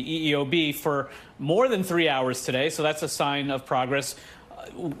speaking, the EEOB, for more than 3 hours today. So that's a sign of progress.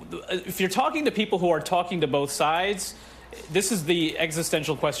 If you're talking to people who are talking to both sides, this is the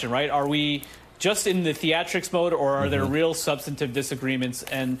existential question, right? Are we just in the theatrics mode, or are there real substantive disagreements?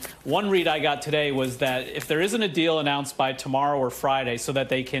 And one read I got today was that if there isn't a deal announced by tomorrow or Friday so that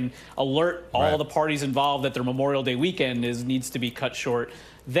they can alert all the parties involved that their Memorial Day weekend needs to be cut short,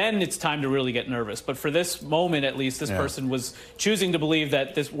 then it's time to really get nervous. But for this moment, at least, this person was choosing to believe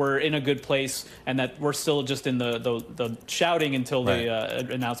that we're in a good place and that we're still just in the shouting until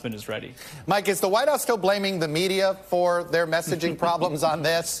the announcement is ready. Mike, is the White House still blaming the media for their messaging problems on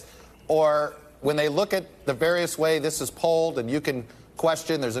this? Or when they look at the various way this is polled, and you can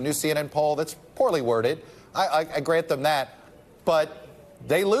question, there's a new CNN poll that's poorly worded, I grant them that, but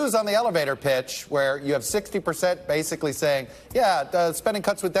they lose on the elevator pitch, where you have 60% basically saying, yeah, spending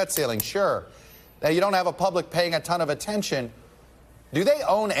cuts with debt ceiling, sure. Now, you don't have a public paying a ton of attention. Do they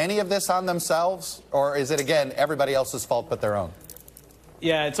own any of this on themselves, or is it, again, everybody else's fault but their own?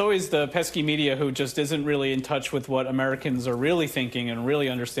 Yeah, it's always the pesky media who just isn't really in touch with what Americans are really thinking and really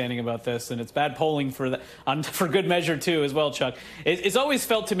understanding about this. And it's bad polling for good measure, too, as well, Chuck. It's always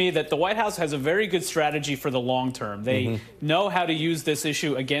felt to me that the White House has a very good strategy for the long term. They know how to use this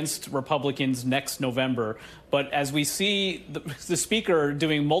issue against Republicans next November. But as we see the speaker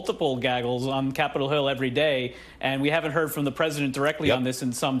doing multiple gaggles on Capitol Hill every day, and we haven't heard from the president directly on this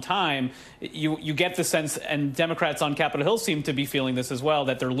in some time, you get the sense, and Democrats on Capitol Hill seem to be feeling this as well,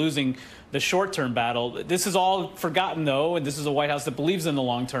 that they're losing the short-term battle. This is all forgotten, though, and this is a White House that believes in the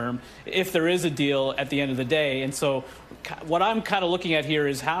long term, if there is a deal at the end of the day. And so what I'm kind of looking at here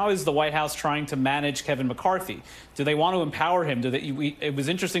is, how is the White House trying to manage Kevin McCarthy? Do they want to empower him? It was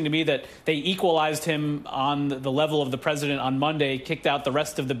interesting to me that they equalized him on the level of the president on Monday, kicked out the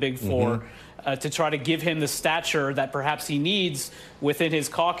rest of the big four, to try to give him the stature that perhaps he needs within his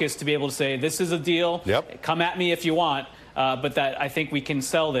caucus to be able to say, this is a deal, come at me if you want, but that I think we can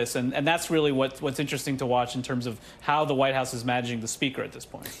sell this. And that's really what's interesting to watch in terms of how the White House is managing the speaker at this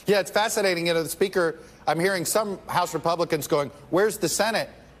point. Yeah, it's fascinating. You know, the speaker, I'm hearing some House Republicans going, where's the Senate?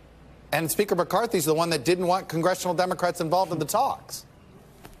 And Speaker McCarthy's the one that didn't want congressional Democrats involved in the talks.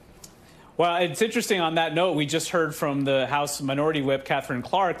 Well, it's interesting on that note. We just heard from the House Minority Whip, Catherine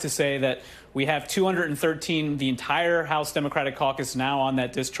Clark, to say that we have 213, the entire House Democratic Caucus now on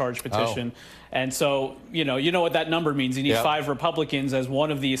that discharge petition. And so, you know what that number means. You need 5 Republicans as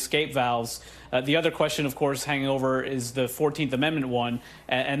one of the escape valves. The other question, of course, hanging over is the 14th Amendment one.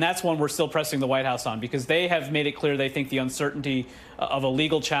 And that's one we're still pressing the White House on, because they have made it clear they think the uncertainty of a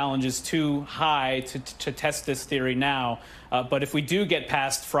legal challenge is too high to test this theory now. But if we do get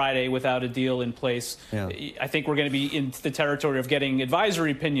past Friday without a deal in place, I think we're going to be in the territory of getting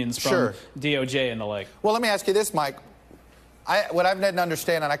advisory opinions from DOJ and the like. Well, let me ask you this, Mike. What I didn't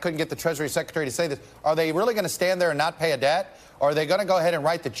understand, and I couldn't get the Treasury Secretary to say this, are they really going to stand there and not pay a debt? Or are they going to go ahead and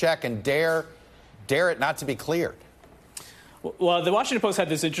write the check and dare it not to be cleared? Well, the Washington Post had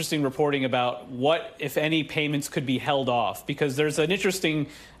this interesting reporting about what, if any, payments could be held off, because there's an interesting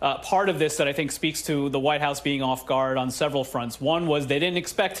part of this that I think speaks to the White House being off guard on several fronts. One was they didn't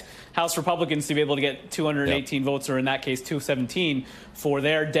expect House Republicans to be able to get 218 votes, or in that case 217, for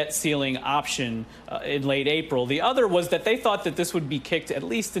their debt ceiling option in late April. The other was that they thought that this would be kicked at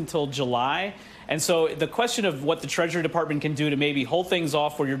least until July. And so the question of what the Treasury Department can do to maybe hold things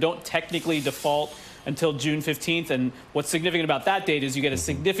off where you don't technically default until June 15th. And what's significant about that date is you get a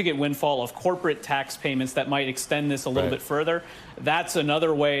significant windfall of corporate tax payments that might extend this a little bit further. That's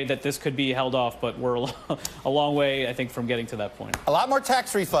another way that this could be held off, but we're a long way, I think, from getting to that point. A lot more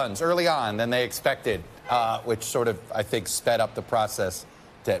tax refunds early on than they expected, which sort of, I think, sped up the process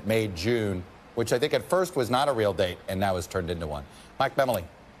to May, June, which I think at first was not a real date and now has turned into one. Mike Bemily,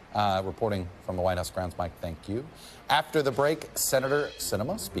 reporting from the White House grounds. Mike, thank you. After the break, Senator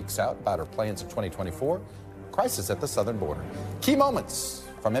Sinema speaks out about her plans in 2024, crisis at the southern border. Key moments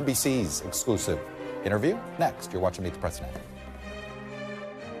from NBC's exclusive interview. Next, you're watching Meet the President.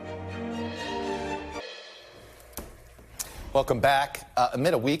 Welcome back.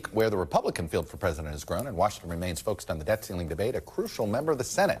 Amid a week where the Republican field for president has grown and Washington remains focused on the debt ceiling debate, a crucial member of the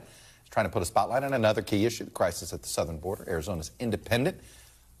Senate is trying to put a spotlight on another key issue, the crisis at the southern border. Arizona's independent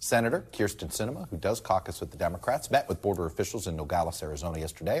Senator Kyrsten Sinema, who does caucus with the Democrats, met with border officials in Nogales, Arizona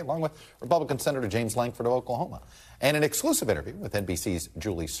yesterday, along with Republican Senator James Lankford of Oklahoma. And in an exclusive interview with NBC's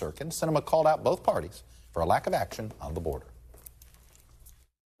Julie Sirkin, Sinema called out both parties for a lack of action on the border.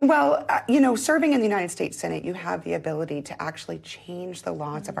 Well, serving in the United States Senate, you have the ability to actually change the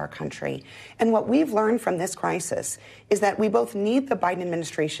laws of our country. And what we've learned from this crisis is that we both need the Biden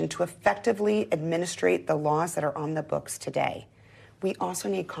administration to effectively administrate the laws that are on the books today. We also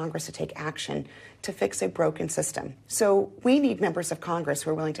need Congress to take action to fix a broken system. So we need members of Congress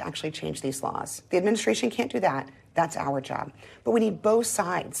who are willing to actually change these laws. The administration can't do that. That's our job. But we need both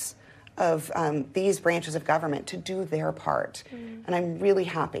sides of these branches of government to do their part. And I'm really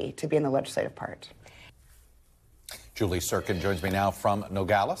happy to be in the legislative part. Julie Sirkin joins me now from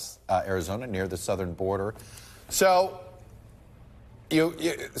Nogales, Arizona, near the southern border. So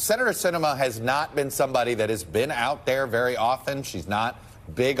Senator Sinema has not been somebody that has been out there very often. She's not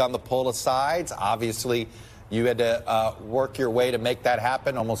big on the pull of sides. Obviously, you had to work your way to make that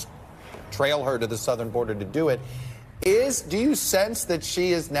happen, almost trail her to the southern border to do it. Do you sense that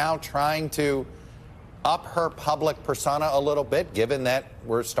she is now trying to up her public persona a little bit, given that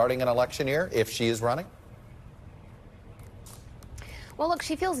we're starting an election year, if she is running? Well, look,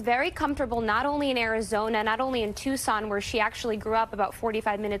 she feels very comfortable not only in Arizona, not only in Tucson, where she actually grew up about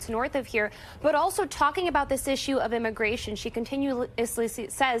 45 minutes north of here, but also talking about this issue of immigration. She continuously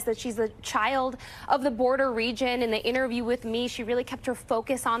says that she's a child of the border region. In the interview with me, she really kept her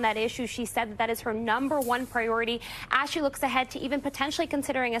focus on that issue. She said that that is her #1 priority as she looks ahead to even potentially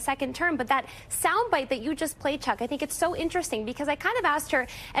considering a second term. But that soundbite that you just played, Chuck, I think it's so interesting because I kind of asked her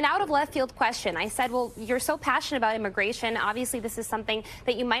an out of left field question. I said, well, you're so passionate about immigration. Obviously, this is something something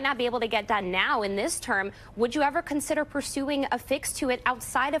that you might not be able to get done now in this term, would you ever consider pursuing a fix to it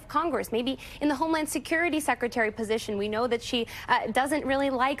outside of Congress? Maybe in the Homeland Security Secretary position. We know that she doesn't really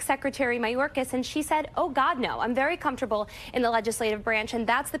like Secretary Mayorkas, and she said, oh, God, no. I'm very comfortable in the legislative branch, and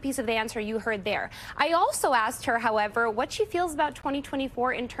that's the piece of the answer you heard there. I also asked her, however, what she feels about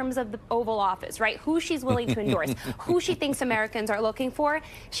 2024 in terms of the Oval Office, right? Who she's willing to endorse, who she thinks Americans are looking for.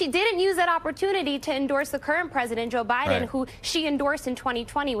 She didn't use that opportunity to endorse the current president, Joe Biden, Right. who she endorsed in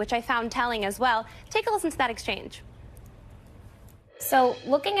 2020, which I found telling as well. Take a listen to that exchange. So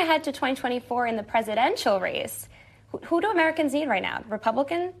looking ahead to 2024 in the presidential race, who do Americans need right now?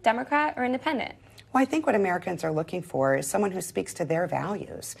 Republican, Democrat, or independent? Well, I think what Americans are looking for is someone who speaks to their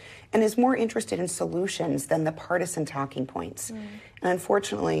values and is more interested in solutions than the partisan talking points. And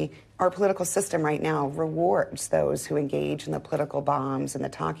unfortunately, our political system right now rewards those who engage in the political bombs and the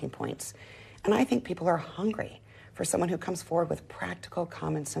talking points. And I think people are hungry for someone who comes forward with practical,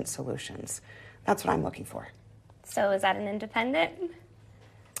 common sense solutions. That's what I'm looking for. So is that an independent?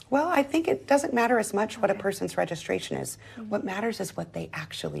 Well, I think it doesn't matter as much what a person's registration is. What matters is what they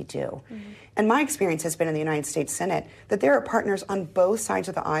actually do. And my experience has been in the United States Senate that there are partners on both sides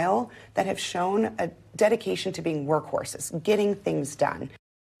of the aisle that have shown a dedication to being workhorses, getting things done.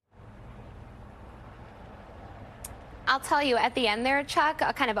 I'll tell you, at the end there, Chuck,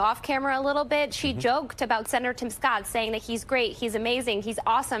 kind of off camera a little bit, she joked about Senator Tim Scott, saying that he's great, he's amazing, he's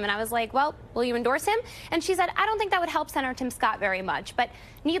awesome. And I was like, well, will you endorse him? And she said, I don't think that would help Senator Tim Scott very much. But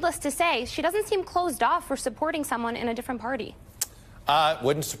needless to say, she doesn't seem closed off for supporting someone in a different party.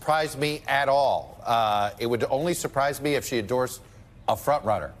 Wouldn't surprise me at all. It would only surprise me if she endorsed a front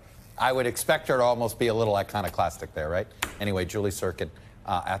runner. I would expect her to almost be a little iconoclastic there, right? Anyway, Julie Sirkin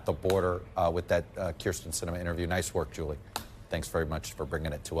at the border with that Kyrsten Sinema interview. Nice work, Julie. Thanks very much for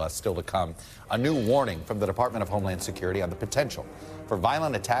bringing it to us. Still to come, a new warning from the Department of Homeland Security on the potential for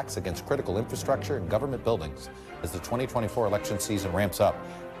violent attacks against critical infrastructure and government buildings as the 2024 election season ramps up.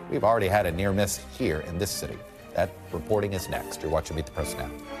 We've already had a near miss here in this city. That reporting is next. You're watching Meet the Press Now.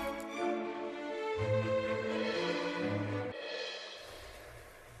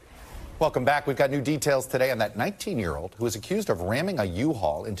 Welcome back. We've got new details today on that 19-year-old who is accused of ramming a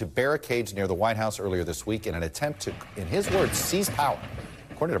U-Haul into barricades near the White House earlier this week in an attempt to, in his words, seize power.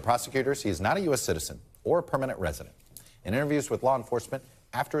 According to prosecutors, he is not a U.S. citizen or a permanent resident. In interviews with law enforcement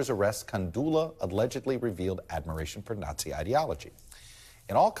after his arrest, Kandula allegedly revealed admiration for Nazi ideology.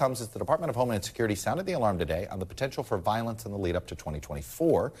 It all comes as the Department of Homeland Security sounded the alarm today on the potential for violence in the lead up to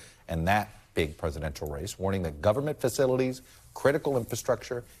 2024 and that big presidential race, warning that government facilities, critical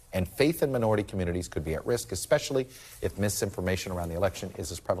infrastructure, and faith and minority communities could be at risk, especially if misinformation around the election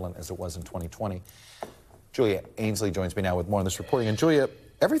is as prevalent as it was in 2020. Julia Ainsley joins me now with more on this reporting. And Julia,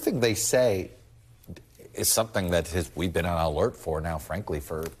 everything they say is something that we've been on alert for now, frankly,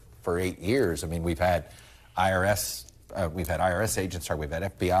 for 8 years. I mean, we've had I-Ariz agents targeted, we've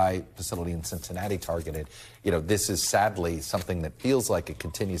had FBI facility in Cincinnati targeted. You know, this is sadly something that feels like it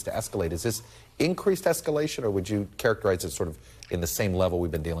continues to escalate. Is this increased escalation, or would you characterize it sort of in the same level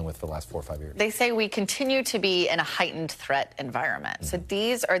we've been dealing with for the last 4 or 5 years? They say we continue to be in a heightened threat environment. So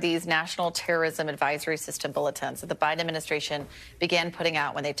these are these National Terrorism Advisory System bulletins that the Biden administration began putting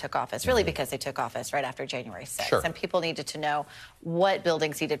out when they took office, really because they took office right after January 6th. Sure. And people needed to know what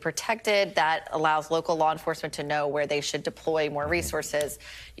buildings needed protected. That allows local law enforcement to know where they should deploy more resources.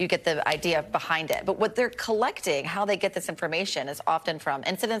 You get the idea behind it. But what they're collecting, how they get this information, is often from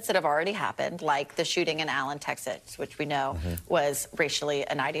incidents that have already happened, like the shooting in Allen, Texas, which we know was racially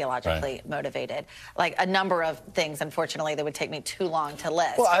and ideologically motivated. Like a number of things, unfortunately, that would take me too long to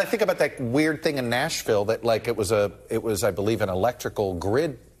list. Well, I think about that weird thing in Nashville that, like, it was, I believe, an electrical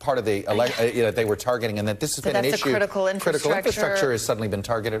grid part of the, they were targeting, and that this has been an issue. Critical infrastructure. Critical infrastructure has suddenly been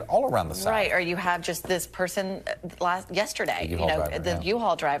targeted all around the South. Right, or you have just this person yesterday, the driver,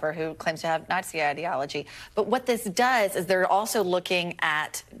 U-Haul driver who claims to have Nazi ideology. But what this does is they're also looking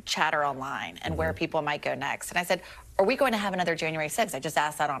at chatter online and where people might go next. And I said, are we going to have another January 6th? I just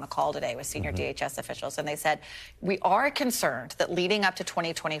asked that on a call today with senior DHS officials, and they said, we are concerned that leading up to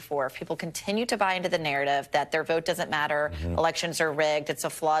 2024, if people continue to buy into the narrative that their vote doesn't matter, elections are rigged, it's a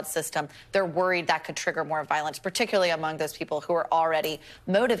flawed system, they're worried that could trigger more violence, particularly among those people who are already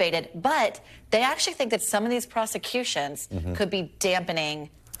motivated. But they actually think that some of these prosecutions could be dampening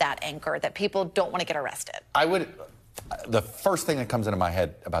that anchor, that people don't want to get arrested. The first thing that comes into my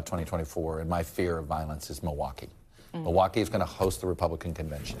head about 2024 and my fear of violence is Milwaukee. Milwaukee is going to host the Republican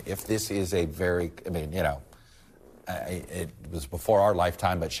convention. If this is a very, it was before our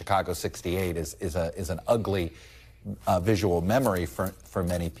lifetime, but Chicago '68 is an ugly visual memory for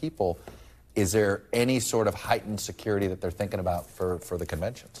many people. Is there any sort of heightened security that they're thinking about for the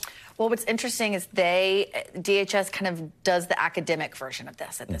conventions? Well, what's interesting is DHS kind of does the academic version of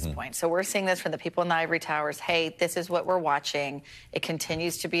this at this point. So we're seeing this from the people in the ivory towers. Hey, this is what we're watching. It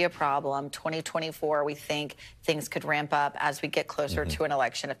continues to be a problem. 2024, we think things could ramp up as we get closer to an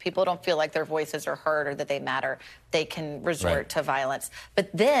election. If people don't feel like their voices are heard or that they matter, they can resort to violence. But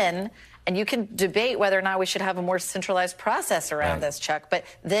then, and you can debate whether or not we should have a more centralized process around this, Chuck, but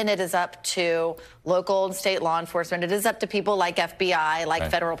then it is up to local and state law enforcement. It is up to people like FBI,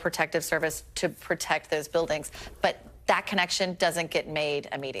 like Federal Protective Service to protect those buildings. But that connection doesn't get made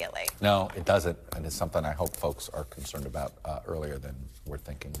immediately. No, it doesn't. And it's something I hope folks are concerned about earlier than we're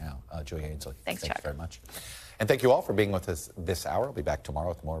thinking now. Julia Ainsley, thanks, Chuck. Very much. And thank you all for being with us this hour. I'll be back tomorrow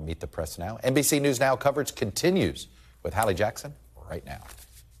with more Meet the Press Now. NBC News Now coverage continues with Hallie Jackson right now.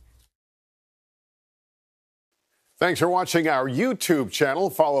 Thanks for watching our YouTube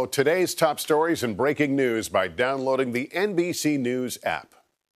channel. Follow today's top stories and breaking news by downloading the NBC News app.